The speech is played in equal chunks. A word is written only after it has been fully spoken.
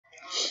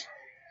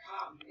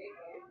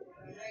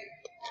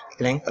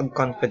length of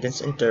confidence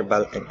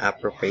interval and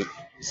appropriate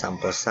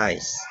sample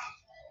size.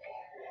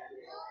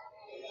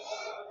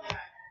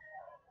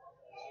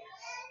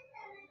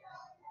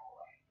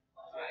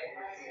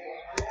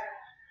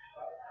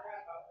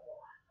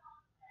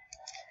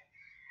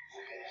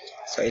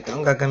 So, ito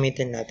ang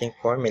gagamitin nating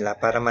formula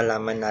para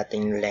malaman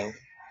nating length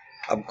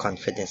of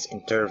confidence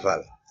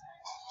interval.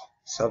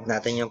 Solve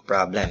natin yung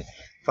problem.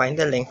 Find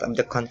the length of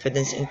the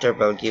confidence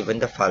interval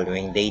given the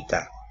following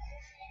data.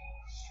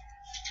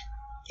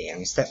 Okay,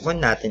 ang step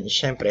 1 natin is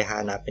syempre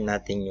hanapin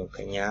natin yung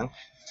kanyang,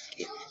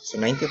 okay, so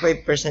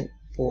 95%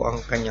 po ang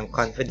kanyang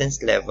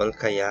confidence level,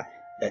 kaya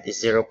that is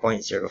 0.05.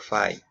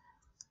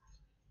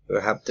 We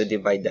have to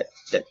divide that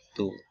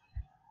 2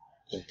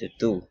 into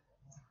 2.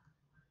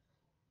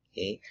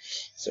 Okay,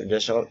 so the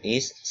result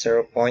is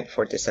 0.4750.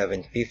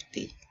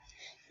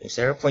 Yung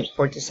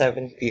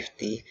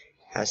 0.4750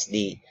 has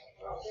the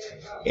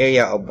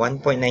area of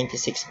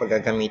 1.96 pag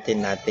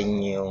gagamitin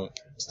natin yung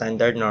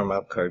standard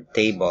normal curve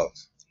table.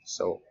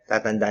 So,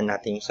 tatandaan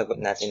natin yung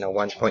sagot natin na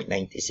 1.96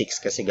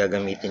 kasi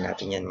gagamitin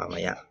natin yan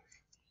mamaya.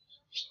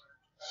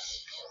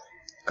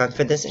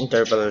 Confidence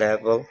interval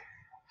level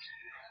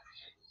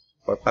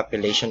for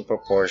population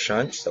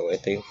proportion. So,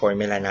 ito yung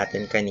formula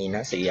natin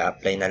kanina. So,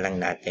 i-apply na lang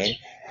natin.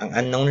 Ang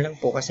unknown lang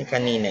po kasi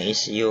kanina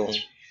is yung,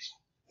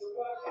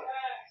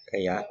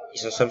 kaya,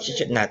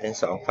 iso-substitute natin.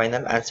 So, ang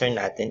final answer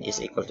natin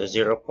is equal to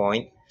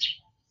 0.085.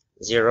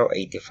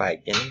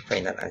 Yan yung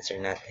final answer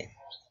natin.